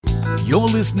You're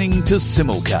listening to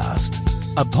Simulcast,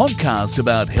 a podcast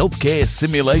about healthcare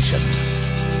simulation.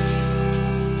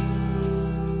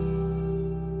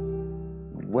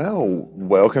 Well,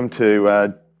 welcome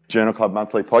to Journal Club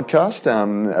Monthly Podcast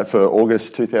for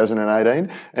August 2018.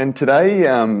 And today,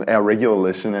 our regular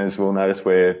listeners will notice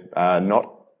we're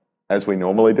not as we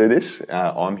normally do this.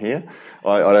 I'm here.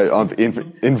 I've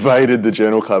invaded the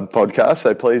Journal Club podcast,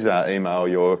 so please email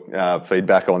your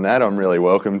feedback on that. I'm really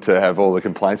welcome to have all the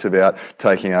complaints about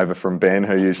taking over from Ben,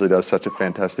 who usually does such a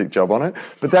fantastic job on it.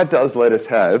 But that does let us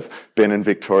have Ben and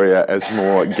Victoria as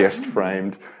more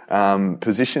guest-framed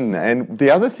position. And the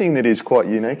other thing that is quite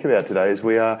unique about today is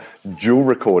we are dual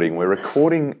recording. We're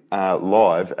recording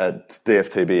live at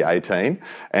DFTB 18,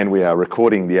 and we are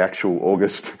recording the actual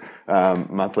August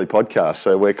monthly podcast.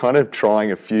 So we're kind of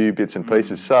trying a few bits and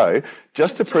pieces. So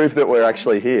just to prove that we're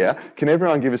actually here, can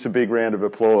everyone give us a big round of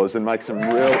applause and make some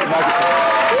real...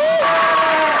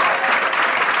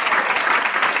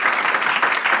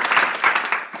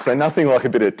 So nothing like a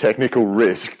bit of technical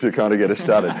risk to kind of get us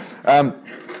started.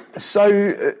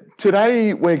 So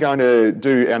today we're going to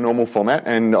do our normal format,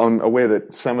 and I'm aware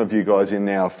that some of you guys in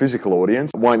our physical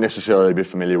audience won't necessarily be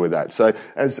familiar with that. So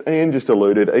as Ian just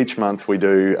alluded, each month we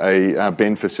do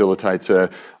Ben facilitates a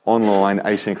online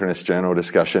asynchronous journal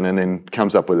discussion and then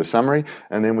comes up with a summary,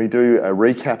 and then we do a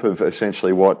recap of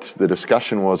essentially what the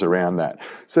discussion was around that.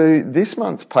 So this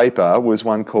month's paper was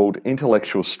one called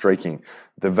Intellectual Streaking: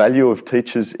 The Value of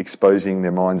Teachers Exposing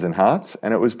Their Minds and Hearts,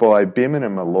 and it was by Bierman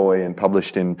and Malloy and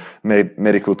published in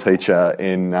Medical Teacher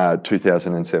in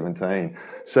 2017.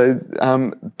 So,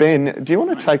 Ben, do you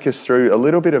want to take us through a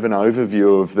little bit of an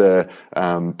overview of the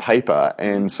paper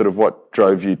and sort of what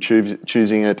drove you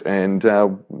choosing it and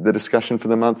the discussion for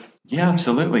the month? Yeah,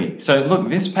 absolutely. So, look,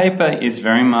 this paper is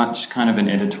very much kind of an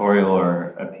editorial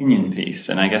or opinion piece,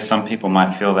 and I guess some people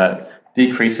might feel that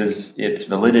decreases its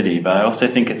validity, but I also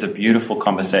think it's a beautiful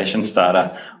conversation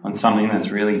starter on something that's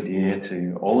really dear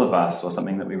to all of us, or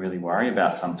something that we really worry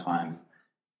about sometimes.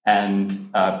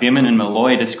 And Bierman and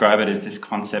Malloy describe it as this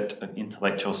concept of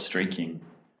intellectual streaking.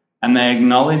 And they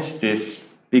acknowledge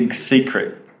this big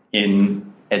secret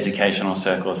in educational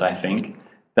circles, I think,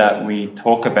 that we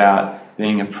talk about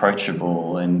being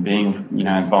approachable and being,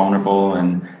 vulnerable,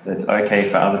 and that it's okay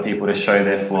for other people to show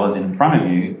their flaws in front of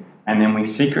you. And then we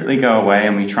secretly go away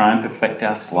and we try and perfect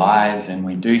our slides, and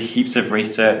we do heaps of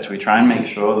research. We try and make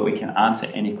sure that we can answer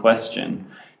any question.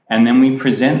 And then we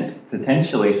present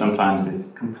potentially sometimes this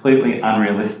completely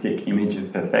unrealistic image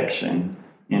of perfection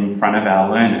in front of our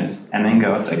learners, and then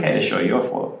go, it's okay to show your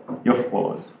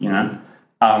flaws,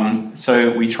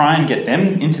 So we try and get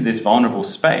them into this vulnerable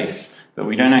space, but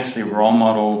we don't actually role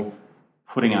model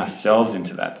putting ourselves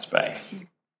into that space.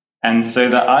 And so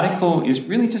the article is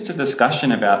really just a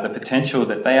discussion about the potential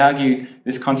that they argue,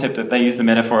 this concept that they use the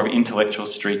metaphor of intellectual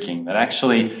streaking, that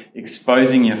actually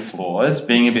exposing your flaws,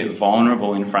 being a bit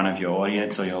vulnerable in front of your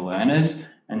audience or your learners,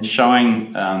 and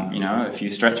showing, a few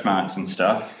stretch marks and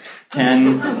stuff,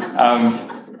 can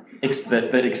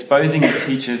that exposing a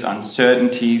teacher's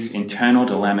uncertainties, internal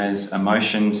dilemmas,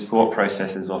 emotions, thought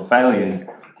processes, or failures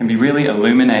can be really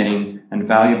illuminating and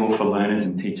valuable for learners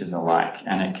and teachers alike.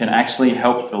 And it can actually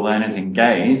help the learners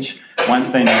engage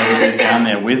once they know that you're down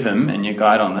there with them and you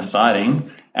guide on the siding,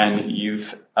 and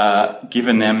you've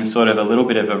given them sort of a little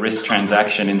bit of a risk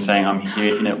transaction in saying, I'm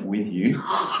here in it with you,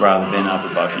 rather than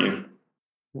up above you.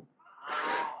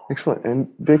 Excellent. And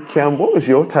Vic, what was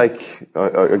your take,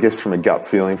 I guess, from a gut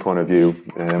feeling point of view?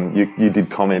 You did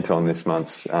comment on this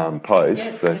month's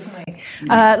post. Yes,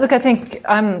 definitely. Look, I think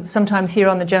I'm sometimes here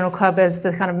on the Journal Club as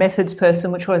the kind of methods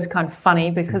person, which was kind of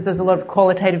funny because there's a lot of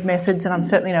qualitative methods and I'm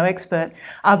certainly no expert.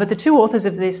 But the two authors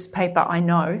of this paper I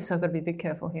know, so I've got to be a bit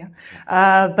careful here.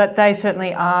 But they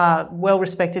certainly are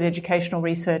well-respected educational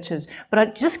researchers. But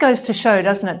it just goes to show,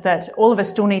 doesn't it, that all of us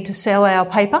still need to sell our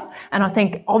paper. And I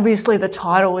think obviously the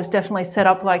title was definitely set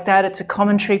up like that. It's a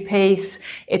commentary piece.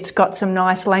 It's got some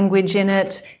nice language in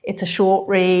it. It's a short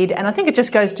read. And I think it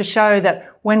just goes to show that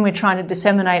when we're trying to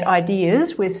disseminate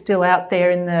ideas, we're still out there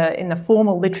in the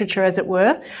formal literature, as it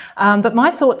were. But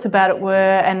my thoughts about it were,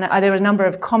 and there were a number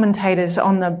of commentators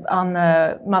on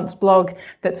the month's blog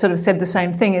that sort of said the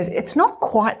same thing, is it's not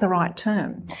quite the right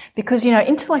term. Because,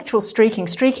 intellectual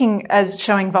streaking as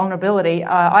showing vulnerability,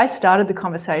 I started the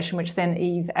conversation, which then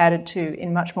Eve added to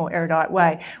in much more erudite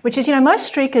way, which is,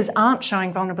 most streakers aren't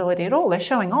showing vulnerability at all. They're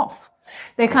showing off.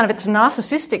 It's a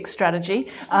narcissistic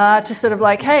strategy to sort of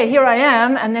like, hey, here I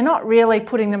am, and they're not really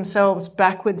putting themselves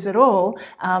backwards at all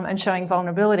and showing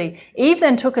vulnerability. Eve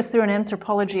then took us through an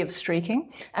anthropology of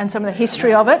streaking and some of the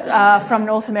history of it from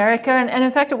North America, and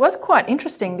in fact it was quite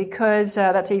interesting because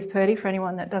that's Eve Purdy, for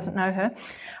anyone that doesn't know her,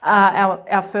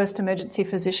 our first emergency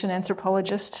physician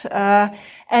anthropologist,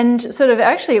 and sort of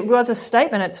actually it was a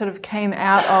statement. It sort of came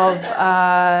out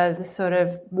of the sort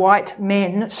of white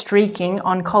men streaking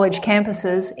on college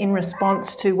campuses in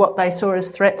response to what they saw as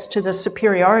threats to the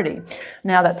superiority.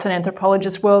 Now that's an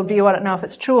anthropologist's worldview. I don't know if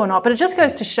it's true or not, but it just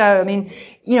goes to show, I mean,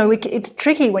 it's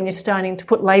tricky when you're starting to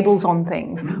put labels on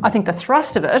things. I think the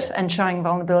thrust of it and showing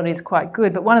vulnerability is quite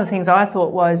good, but one of the things I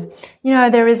thought was,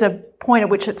 there is a point at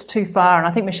which it's too far, and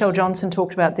I think Michelle Johnson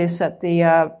talked about this at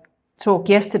the talk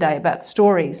yesterday about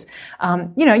stories.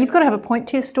 You've got to have a point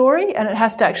to your story, and it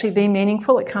has to actually be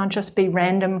meaningful. It can't just be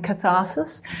random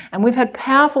catharsis. And we've had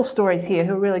powerful stories here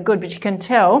who are really good, but you can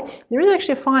tell there is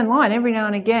actually a fine line. Every now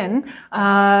and again,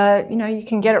 you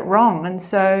can get it wrong, and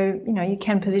so you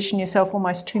can position yourself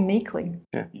almost too meekly.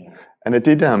 Yeah, and it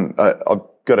did. I've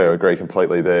got to agree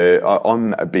completely there.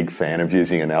 I'm a big fan of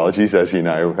using analogies, as you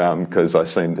know, because I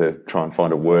seem to try and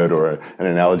find a word or an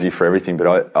analogy for everything,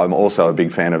 but I'm also a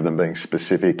big fan of them being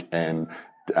specific and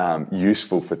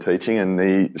useful for teaching. And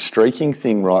the streaking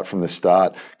thing right from the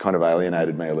start kind of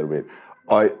alienated me a little bit.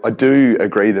 I do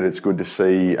agree that it's good to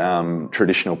see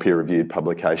traditional peer-reviewed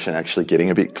publication actually getting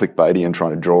a bit clickbaity and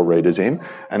trying to draw readers in,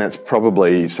 and it's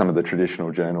probably some of the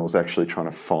traditional journals actually trying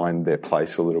to find their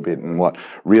place a little bit. And what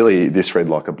really this read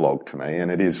like a blog to me,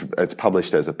 and it's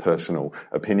published as a personal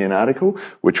opinion article,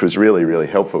 which was really, really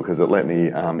helpful because it let me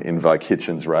invoke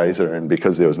Hitchens' razor, and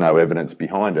because there was no evidence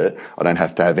behind it, I don't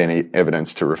have to have any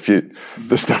evidence to refute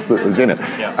the stuff that was in it.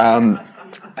 Yeah.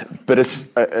 But it's,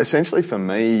 essentially for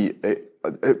me,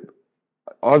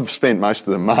 I've spent most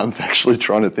of the month actually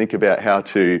trying to think about how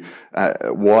to,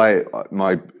 why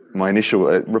my initial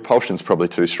repulsion's probably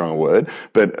too strong a word,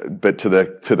 but to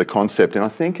the concept, and I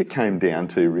think it came down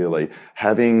to really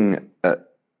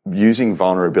using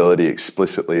vulnerability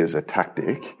explicitly as a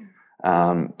tactic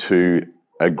to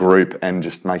a group, and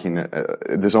just making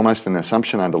there's almost an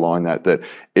assumption underlying that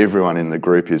everyone in the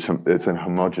group it's a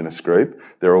homogenous group.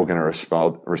 They're all going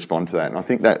to respond to that. And I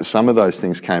think that some of those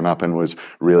things came up and was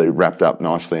really wrapped up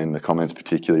nicely in the comments,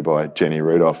 particularly by Jenny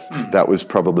Rudolph. That was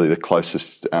probably the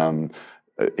closest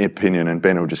opinion, and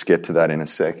Ben will just get to that in a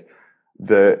sec.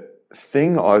 The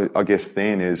thing I guess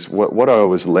then is what I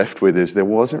was left with is there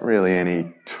wasn't really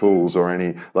any tools or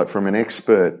any, like, from an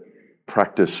expert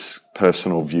practice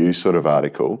personal view sort of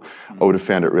article. I would have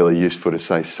found it really useful to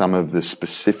say some of the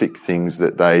specific things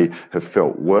that they have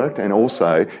felt worked, and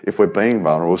also, if we're being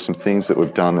vulnerable, some things that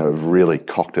we've done that have really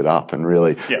cocked it up and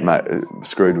really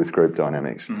screwed with group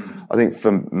dynamics. I think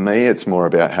for me it's more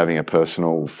about having a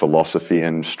personal philosophy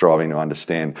and striving to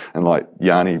understand, and like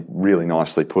Yanni really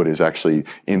nicely put, is actually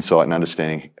insight and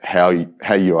understanding how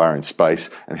you are in space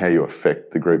and how you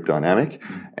affect the group dynamic.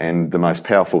 And the most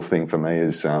powerful thing for me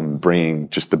is bringing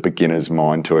just the beginner's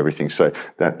mind to everything. So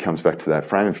that comes back to that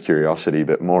frame of curiosity,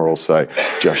 but more also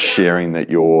just sharing that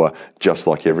you're just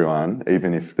like everyone,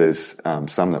 even if there's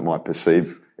some that might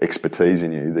perceive expertise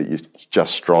in you, that you're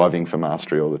just striving for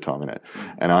mastery all the time in it.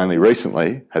 And I only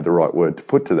recently had the right word to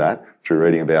put to that through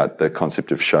reading about the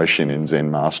concept of Shoshin in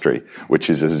Zen mastery, which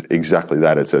is exactly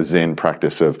that. It's a Zen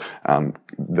practice of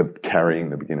carrying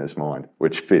the beginner's mind,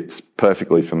 which fits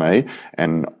perfectly for me,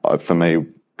 and for me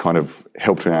kind of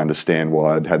helped me understand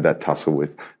why I'd had that tussle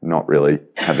with not really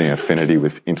having affinity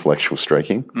with intellectual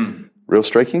streaking. Real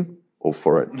streaking? All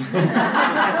for it.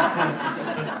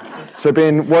 So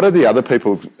Ben, what have the other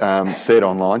people said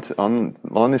online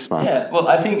this month? Yeah, well,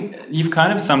 I think you've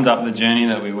kind of summed up the journey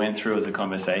that we went through as a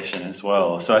conversation as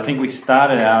well. So I think we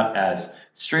started out as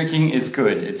streaking is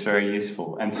good, it's very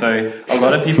useful. And so a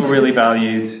lot of people really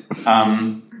valued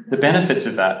the benefits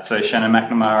of that. So Shannon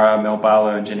McNamara, Mel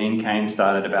Barlow and Janine Kane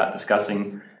started about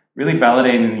discussing, really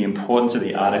validating the importance of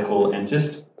the article and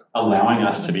just allowing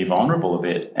us to be vulnerable a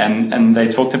bit. And they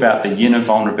talked about the yin of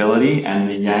vulnerability and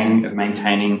the yang of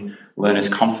maintaining learners'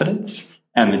 confidence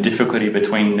and the difficulty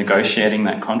between negotiating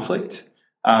that conflict.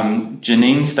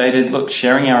 Janine stated, look,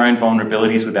 sharing our own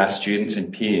vulnerabilities with our students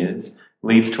and peers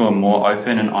leads to a more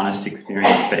open and honest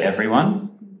experience for everyone.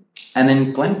 And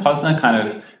then Glenn Posner kind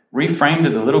of reframed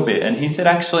it a little bit, and he said,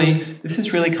 actually, this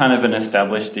is really kind of an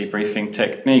established debriefing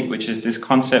technique, which is this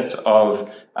concept of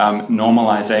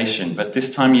normalization, but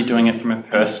this time you're doing it from a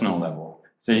personal level.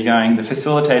 So you're going, the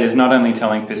facilitator is not only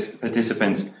telling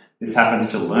participants, this happens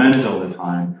to learners all the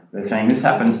time, they're saying this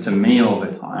happens to me all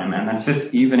the time, and that's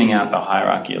just evening out the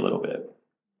hierarchy a little bit.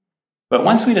 But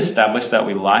once we'd established that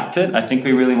we liked it, I think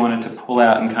we really wanted to pull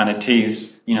out and kind of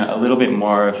tease, a little bit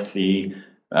more of the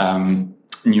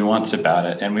nuance about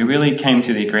it. And we really came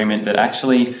to the agreement that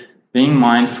actually being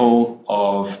mindful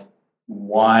of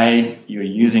why you're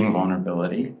using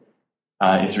vulnerability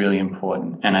is really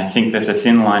important. And I think there's a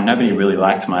thin line. Nobody really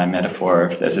liked my metaphor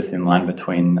of there's a thin line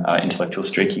between intellectual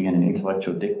streaking and an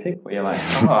intellectual dick pic, where you're like,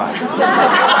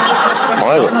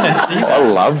 I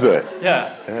loved it.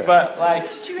 Yeah.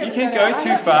 But you can go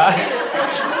too far.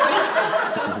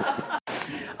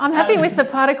 I'm happy with the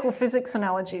particle physics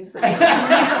analogies that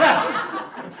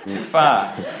too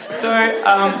far. So,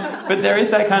 but there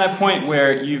is that kind of point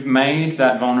where you've made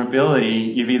that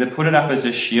vulnerability, you've either put it up as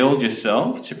a shield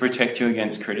yourself to protect you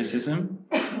against criticism,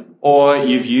 or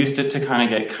you've used it to kind of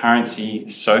get currency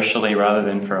socially rather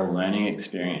than for a learning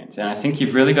experience. And I think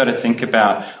you've really got to think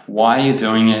about why you're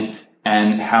doing it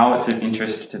and how it's of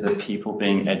interest to the people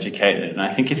being educated. And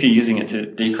I think if you're using it to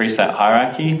decrease that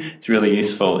hierarchy, it's really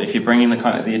useful. If you're bringing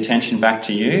the attention back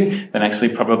to you, then actually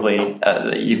probably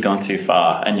you've gone too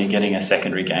far and you're getting a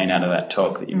secondary gain out of that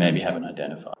talk that you maybe haven't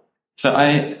identified. So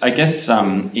I guess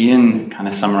Ian kind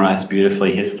of summarised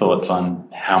beautifully his thoughts on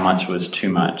how much was too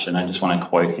much, and I just want to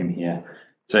quote him here.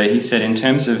 So he said, in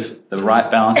terms of the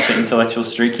right balance for intellectual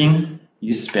streaking,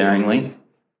 use sparingly.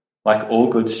 Like all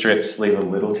good strips, leave a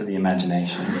little to the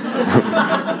imagination.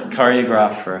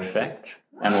 Choreograph for effect,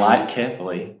 and light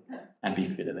carefully, and be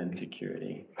fitter than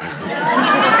security. Really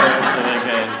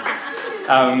good.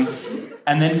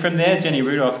 And then from there, Jenny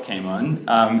Rudolph came on,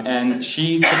 and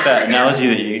she took that analogy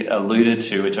that you alluded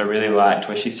to, which I really liked,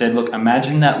 where she said, look,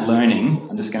 imagine that learning,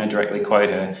 I'm just going to directly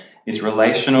quote her, is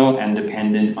relational and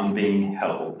dependent on being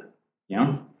held.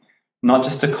 Not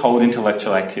just a cold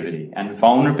intellectual activity. And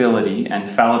vulnerability and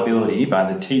fallibility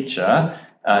by the teacher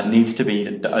needs to be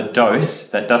a dose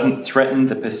that doesn't threaten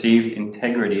the perceived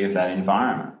integrity of that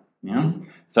environment.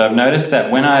 So I've noticed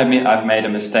that when I've made a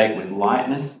mistake with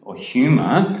lightness or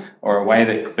humour or a way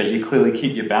that you clearly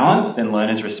keep your balance, then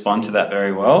learners respond to that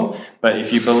very well. But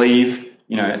if you believe,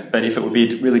 but if it would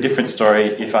be a really different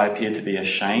story if I appeared to be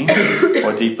ashamed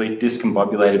or deeply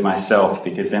discombobulated myself,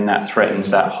 because then that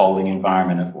threatens that holding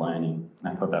environment of learning.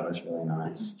 And I thought that was really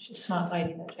nice. She's a smart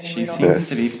lady. She seems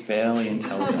to be fairly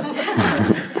intelligent.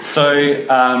 So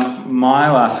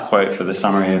my last quote for the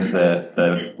summary of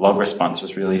the blog response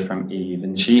was really from Eve,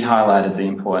 and she highlighted the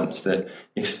importance that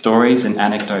if stories and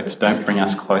anecdotes don't bring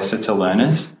us closer to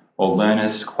learners or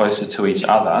learners closer to each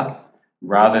other,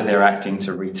 rather they're acting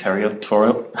to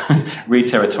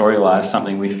re-territorialize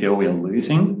something we feel we're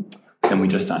losing, then we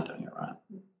just aren't doing it right.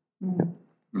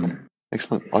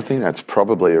 Excellent. I think that's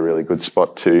probably a really good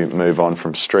spot to move on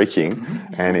from streaking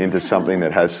and into something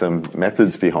that has some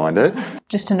methods behind it.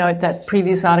 Just to note, that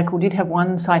previous article did have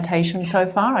one citation so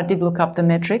far. I did look up the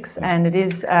metrics, and it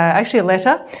is actually a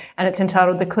letter, and it's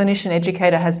entitled "The Clinician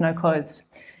Educator Has No Clothes."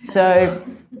 So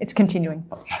it's continuing.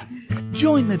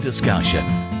 Join the discussion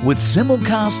with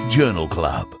Simulcast Journal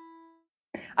Club.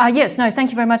 Thank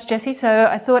you very much, Jesse. So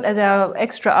I thought as our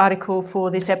extra article for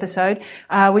this episode,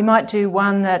 we might do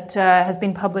one that has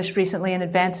been published recently in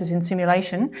Advances in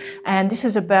Simulation. And this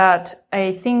is about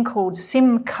a thing called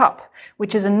SimCup,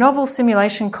 which is a novel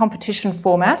simulation competition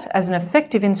format as an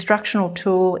effective instructional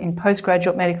tool in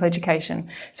postgraduate medical education.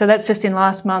 So that's just in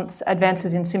last month's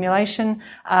Advances in Simulation,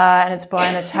 and it's by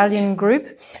an Italian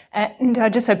group. And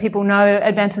just so people know,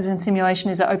 Advances in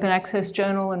Simulation is an open access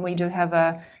journal, and we do have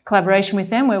a collaboration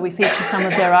with them where we feature some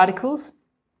of their articles.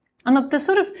 And look,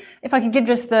 if I could give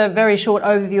just the very short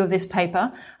overview of this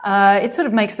paper, it sort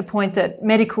of makes the point that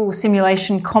medical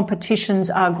simulation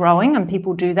competitions are growing, and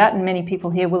people do that, and many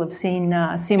people here will have seen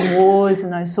Sim Wars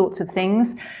and those sorts of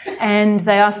things. And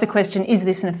they ask the question, is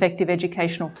this an effective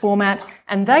educational format?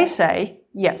 And they say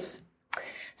yes.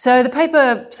 So the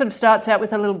paper sort of starts out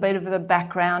with a little bit of a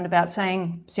background about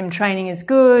saying sim training is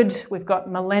good. We've got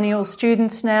millennial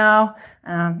students now,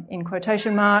 in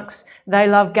quotation marks. They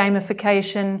love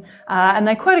gamification. And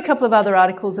they quote a couple of other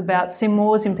articles about Sim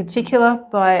Wars in particular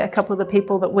by a couple of the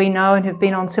people that we know and have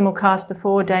been on Simulcast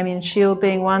before, Damien Shield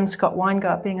being one, Scott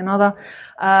Weingart being another,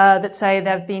 that say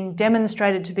they've been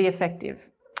demonstrated to be effective.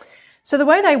 So the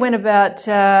way they went about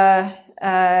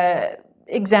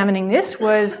examining this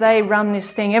was they run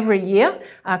this thing every year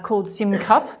called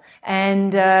SimCup,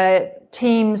 and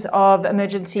teams of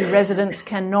emergency residents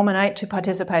can nominate to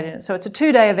participate in it. So it's a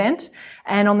 2-day event,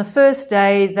 and on the first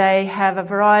day they have a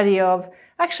variety of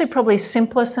actually probably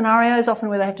simpler scenarios, often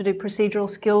where they have to do procedural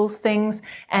skills things,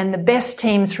 and the best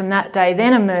teams from that day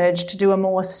then emerge to do a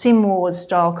more Sim Wars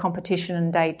style competition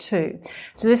on day 2.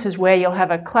 So this is where you'll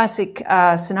have a classic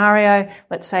scenario,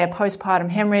 let's say a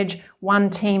postpartum hemorrhage, one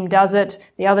team does it,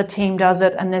 the other team does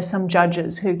it, and there's some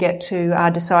judges who get to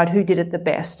decide who did it the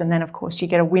best. And then, of course, you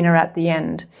get a winner at the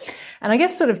end. And I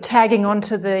guess sort of tagging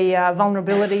onto the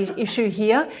vulnerability issue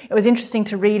here, it was interesting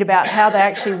to read about how they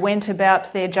actually went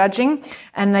about their judging,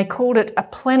 and they called it a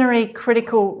plenary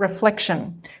critical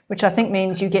reflection, which I think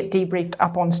means you get debriefed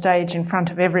up on stage in front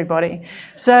of everybody.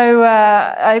 So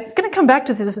I'm going to come back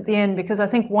to this at the end, because I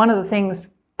think one of the things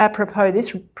apropos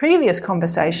this previous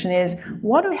conversation is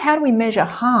how do we measure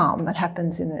harm that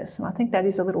happens in this? And I think that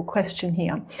is a little question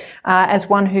here. As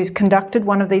one who's conducted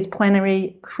one of these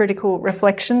plenary critical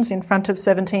reflections in front of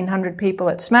 1,700 people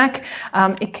at SMAC,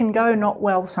 it can go not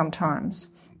well sometimes.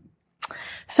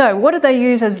 So what did they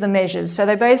use as the measures? So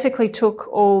they basically took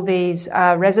all these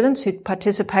residents who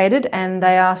participated and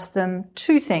they asked them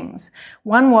two things.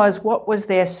 One was, what was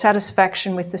their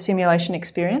satisfaction with the simulation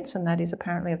experience? And that is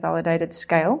apparently a validated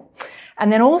scale. And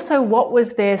then also, what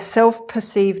was their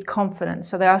self-perceived confidence?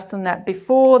 So they asked them that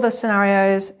before the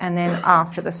scenarios and then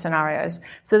after the scenarios.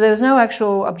 So there was no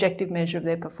actual objective measure of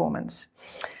their performance.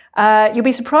 You'll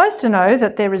be surprised to know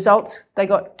that their results, they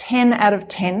got 10 out of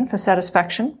 10 for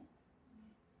satisfaction.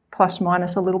 Plus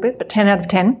minus a little bit, but 10 out of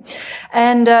 10.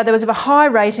 And there was a high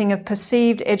rating of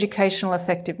perceived educational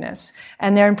effectiveness.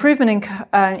 And their improvement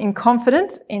in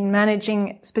confidence in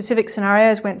managing specific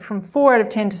scenarios went from 4 out of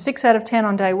 10 to 6 out of 10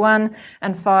 on day 1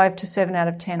 and 5 to 7 out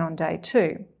of 10 on day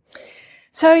 2.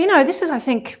 So, this is,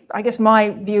 I guess my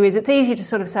view is it's easy to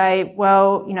sort of say,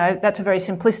 well, that's a very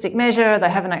simplistic measure. They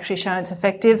haven't actually shown it's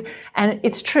effective. And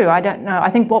it's true. I don't know. I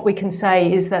think what we can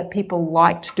say is that people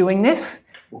liked doing this.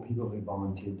 Or people who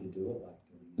volunteered to do it like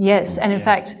doing it. Yes, and in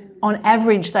fact, on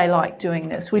average, they like doing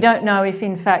this. We don't know if,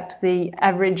 in fact, the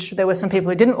average, there were some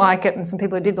people who didn't like it and some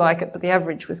people who did like it, but the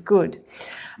average was good.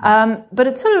 But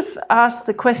it sort of asked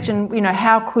the question,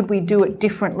 how could we do it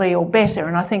differently or better?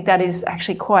 And I think that is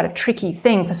actually quite a tricky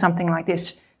thing for something like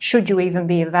this. Should you even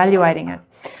be evaluating it?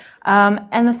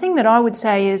 And the thing that I would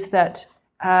say is that,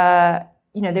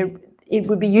 it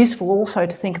would be useful also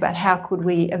to think about how could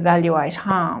we evaluate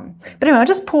harm. But anyway, I'll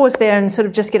just pause there and sort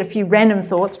of just get a few random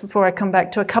thoughts before I come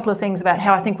back to a couple of things about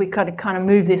how I think we could kind of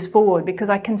move this forward, because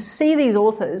I can see these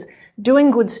authors doing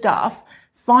good stuff,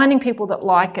 finding people that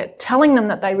like it, telling them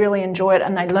that they really enjoy it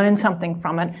and they learn something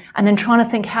from it, and then trying to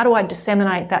think, how do I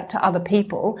disseminate that to other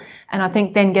people? And I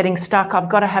think then getting stuck, I've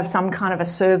got to have some kind of a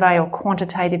survey or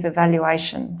quantitative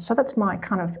evaluation. So that's my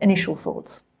kind of initial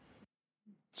thoughts.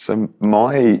 So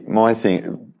my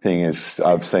thing is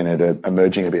I've seen it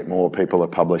emerging a bit more. People are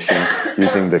publishing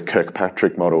using the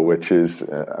Kirkpatrick model, which is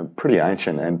a pretty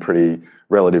ancient and pretty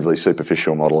relatively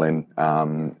superficial model in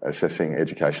assessing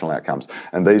educational outcomes.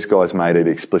 And these guys made it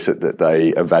explicit that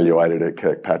they evaluated at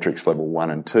Kirkpatrick's level 1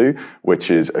 and 2,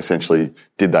 which is essentially,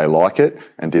 did they like it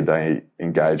and did they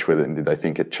engage with it and did they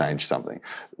think it changed something?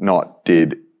 Not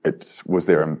was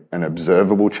there an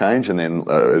observable change, and then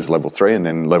as level 3, and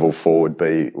then level 4 would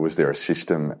be, was there a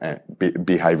system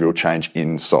behavioural change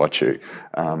in situ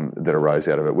that arose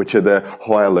out of it, which are the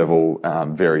higher level,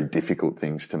 very difficult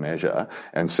things to measure,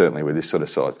 and certainly with this sort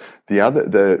of size. The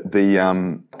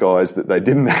guys that they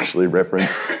didn't actually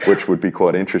reference, which would be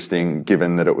quite interesting,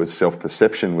 given that it was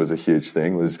self-perception was a huge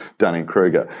thing, was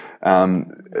Dunning-Kruger.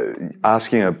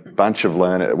 Asking a bunch of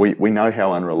learners, we know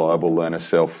how unreliable learner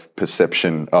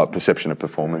perception of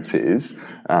performance is.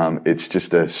 It's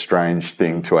just a strange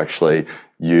thing to actually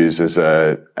use as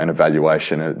an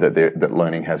evaluation that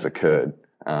learning has occurred.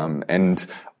 And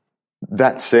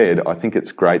that said, I think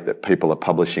it's great that people are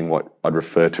publishing what I'd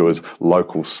refer to as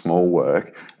local small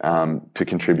work to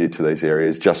contribute to these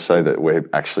areas, just so that we're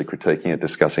actually critiquing it,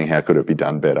 discussing how could it be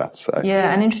done better. So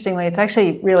yeah, and interestingly, it's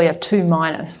actually really a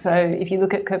 2-. So if you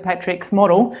look at Kirkpatrick's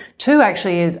model, 2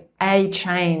 actually is a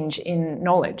change in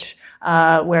knowledge.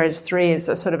 Whereas 3 is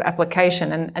a sort of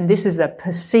application, and this is a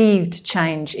perceived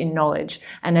change in knowledge.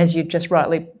 And as you just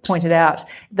rightly pointed out,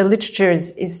 the literature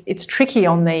it's tricky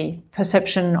on the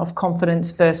perception of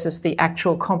confidence versus the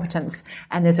actual competence,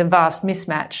 and there's a vast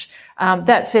mismatch.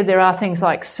 That said, there are things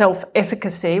like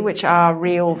self-efficacy, which are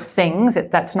real things.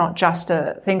 That's not just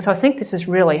a thing. So I think this is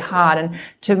really hard, and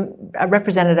to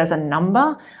represent it as a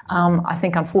number, I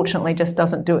think unfortunately just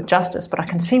doesn't do it justice. But I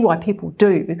can see why people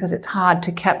do, because it's hard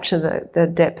to capture the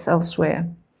depth elsewhere.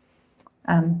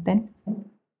 Ben?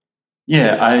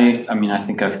 Yeah, I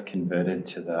think I've converted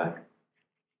to the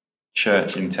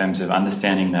church in terms of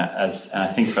understanding that and I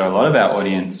think for a lot of our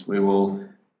audience, we will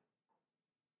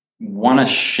want to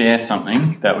share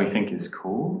something that we think is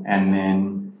cool, and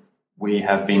then we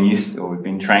have been we've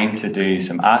been trained to do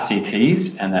some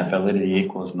RCTs, and that validity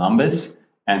equals numbers.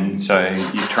 And so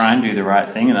you try and do the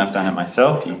right thing, and I've done it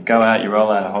myself. You go out, you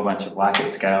roll out a whole bunch of Likert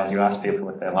scales, you ask people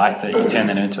if they liked it, you turn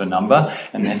that into a number,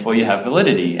 and therefore you have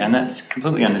validity. And that's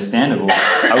completely understandable.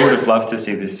 I would have loved to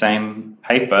see the same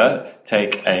paper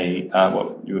take a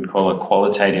what you would call a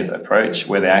qualitative approach,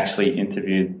 where they actually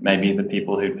interviewed maybe the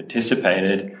people who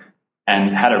participated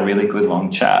and had a really good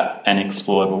long chat and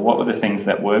explored, well, what were the things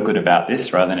that were good about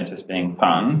this rather than it just being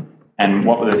fun? And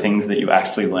what were the things that you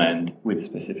actually learned with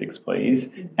specifics, please?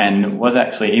 And was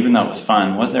actually, even though it was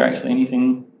fun, was there actually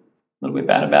anything a little bit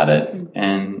bad about it?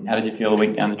 And how did you feel a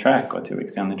week down the track or 2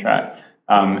 weeks down the track?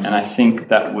 And I think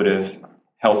that would have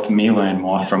helped me learn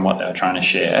more from what they were trying to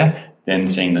share than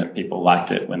seeing that people liked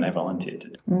it when they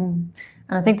volunteered. And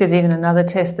I think there's even another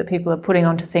test that people are putting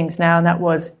onto things now, and that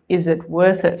was, is it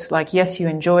worth it? Like, yes, you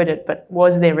enjoyed it, but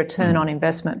was there return on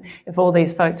investment? If all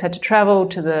these folks had to travel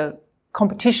to the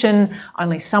competition,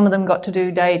 only some of them got to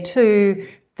do day 2,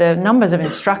 the numbers of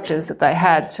instructors that they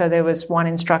had, so there was one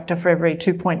instructor for every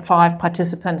 2.5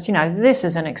 participants, this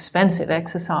is an expensive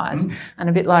exercise. And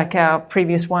a bit like our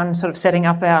previous one, sort of setting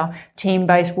up our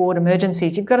team-based ward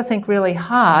emergencies, you've got to think really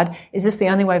hard, is this the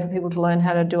only way for people to learn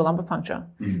how to do a lumbar puncture?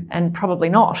 And probably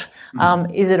not.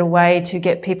 Is it a way to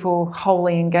get people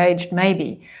wholly engaged?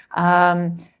 Maybe.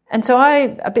 And so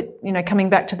coming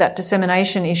back to that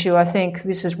dissemination issue, I think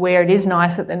this is where it is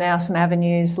nice that there are now some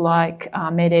avenues like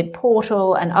MedEd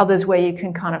Portal and others where you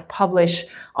can kind of publish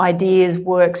ideas,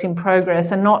 works in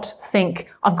progress, and not think,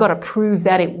 I've got to prove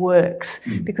that it works.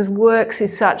 Because works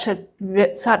is such a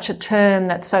term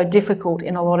that's so difficult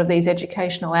in a lot of these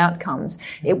educational outcomes.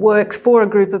 It works for a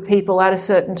group of people at a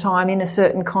certain time, in a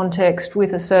certain context,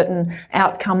 with a certain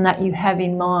outcome that you have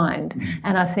in mind.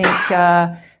 And I think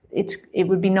it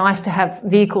would be nice to have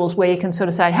vehicles where you can sort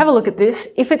of say, have a look at this.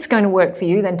 If it's going to work for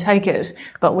you, then take it.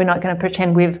 But we're not going to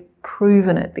pretend we've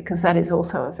proven it, because that is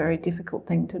also a very difficult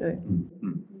thing to do.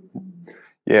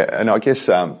 Yeah, and I guess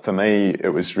for me it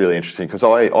was really interesting because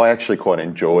I actually quite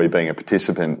enjoy being a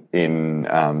participant in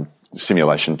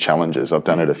simulation challenges. I've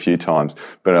done it a few times,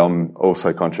 but I'm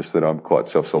also conscious that I'm quite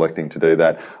self-selecting to do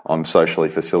that. I'm socially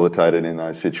facilitated in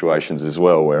those situations as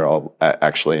well, where I'll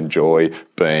actually enjoy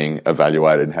being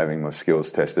evaluated and having my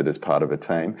skills tested as part of a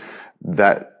team.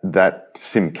 That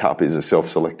Sim Cup is a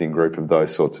self-selecting group of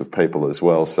those sorts of people as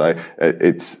well. So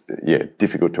it's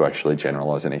difficult to actually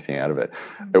generalise anything out of it.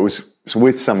 It was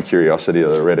with some curiosity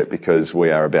that I read it, because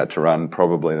we are about to run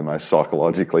probably the most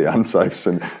psychologically unsafe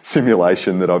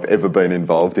simulation that I've ever been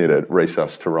involved in at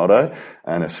Resus Toronto,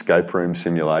 an escape room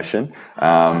simulation.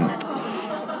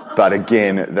 But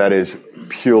again, that is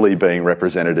purely being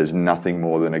represented as nothing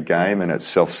more than a game, and it's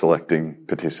self-selecting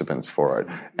participants for it.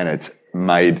 And it's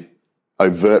made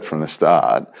overt from the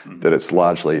start that it's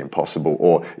largely impossible,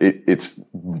 or it's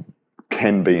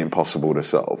can be impossible to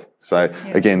solve. So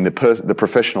again, the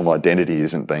professional identity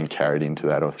isn't being carried into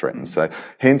that or threatened. So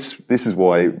hence, this is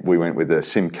why we went with the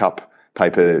Sim Cup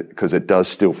paper, because it does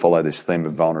still follow this theme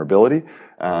of vulnerability,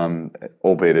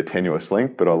 albeit a tenuous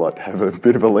link, but I like to have a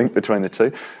bit of a link between the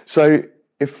two. So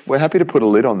if we're happy to put a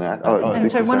lid on that.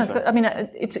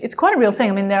 It's quite a real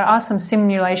thing. I mean, there are some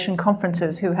simulation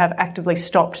conferences who have actively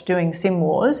stopped doing Sim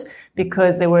Wars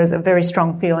because there was a very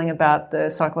strong feeling about the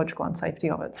psychological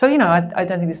unsafety of it. So, I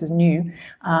don't think this is new,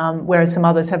 whereas some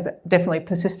others have definitely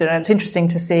persisted. And it's interesting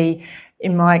to see,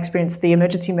 in my experience, the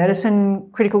emergency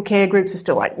medicine critical care groups are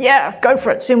still like, yeah, go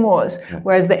for it, Sim Wars. Yeah.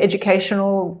 Whereas the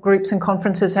educational groups and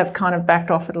conferences have kind of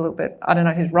backed off it a little bit. I don't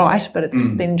know who's right, but it's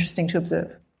been interesting to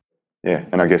observe. Yeah,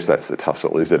 and I guess that's the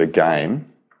tussle. Is it a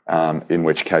game, in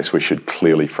which case we should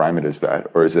clearly frame it as that,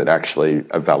 or is it actually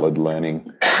a valid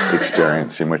learning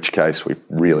experience, in which case we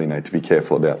really need to be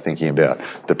careful about thinking about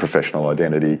the professional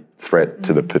identity threat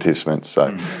to the participants.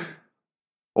 So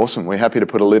awesome. We're happy to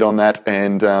put a lid on that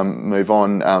and move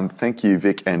on. Thank you,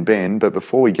 Vic and Ben. But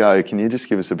before we go, can you just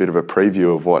give us a bit of a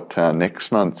preview of what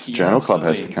next month's Journal Club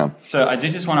has to come? So I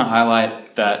did just want to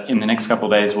highlight that in the next couple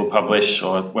of days we'll publish,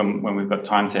 or when we've got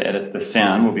time to edit the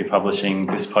sound, we'll be publishing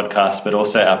this podcast, but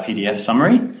also our PDF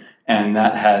summary. And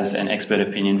that has an expert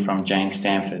opinion from Jane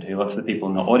Stanford, who lots of the people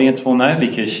in the audience will know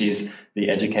because she's the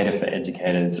educator for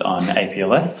educators on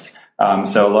APLS.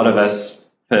 So a lot of us,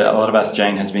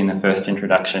 Jane has been the first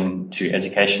introduction to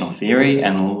educational theory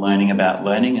and learning about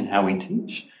learning and how we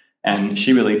teach. And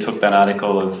she really took that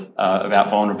article about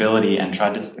vulnerability and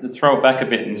tried to throw it back a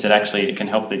bit and said, actually, it can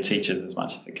help the teachers as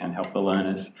much as it can help the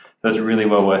learners. So it's really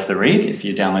well worth the read if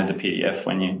you download the PDF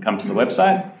when you come to the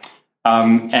website.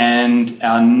 And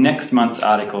our next month's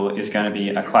article is going to be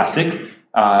a classic.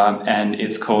 and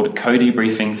it's called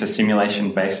Co-Debriefing for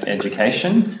Simulation-Based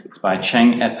Education. It's by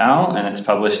Cheng et al., and it's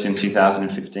published in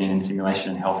 2015 in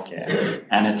Simulation in Healthcare.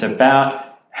 And it's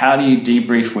about how do you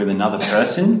debrief with another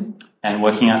person and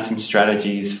working out some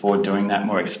strategies for doing that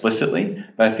more explicitly.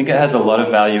 But I think it has a lot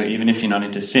of value even if you're not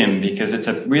into sim, because it's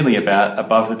really about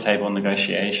above-the-table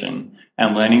negotiation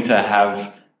and learning to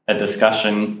have a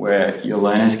discussion where your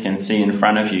learners can see in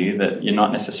front of you that you're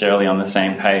not necessarily on the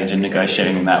same page and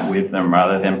negotiating that with them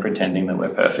rather than pretending that we're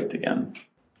perfect again.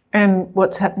 And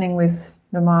what's happening with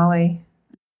Normali?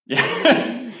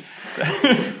 Yeah.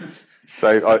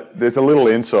 So there's a little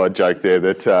inside joke there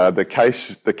that the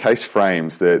case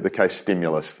frames, the case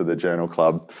stimulus for the Journal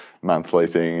Club monthly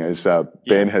thing is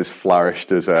Ben has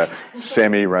flourished as a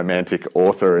semi-romantic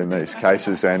author in these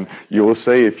cases, and you will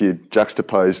see if you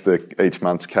juxtapose each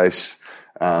month's case,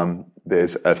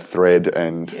 there's a thread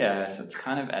and... Yeah, so it's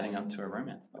kind of adding up to a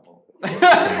romance novel.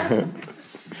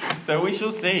 So we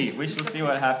shall see. We shall see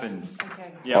what happens.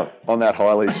 Okay. Yeah. On that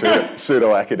highly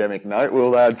pseudo-academic note,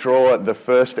 we'll draw the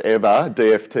first ever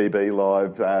DFTB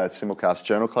Live Simulcast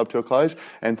Journal Club to a close,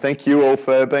 and thank you all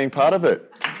for being part of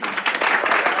it.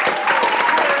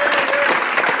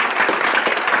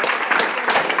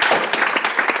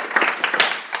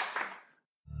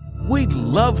 We'd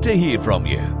love to hear from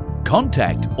you.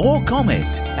 Contact or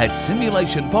comment at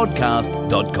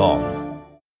simulationpodcast.com.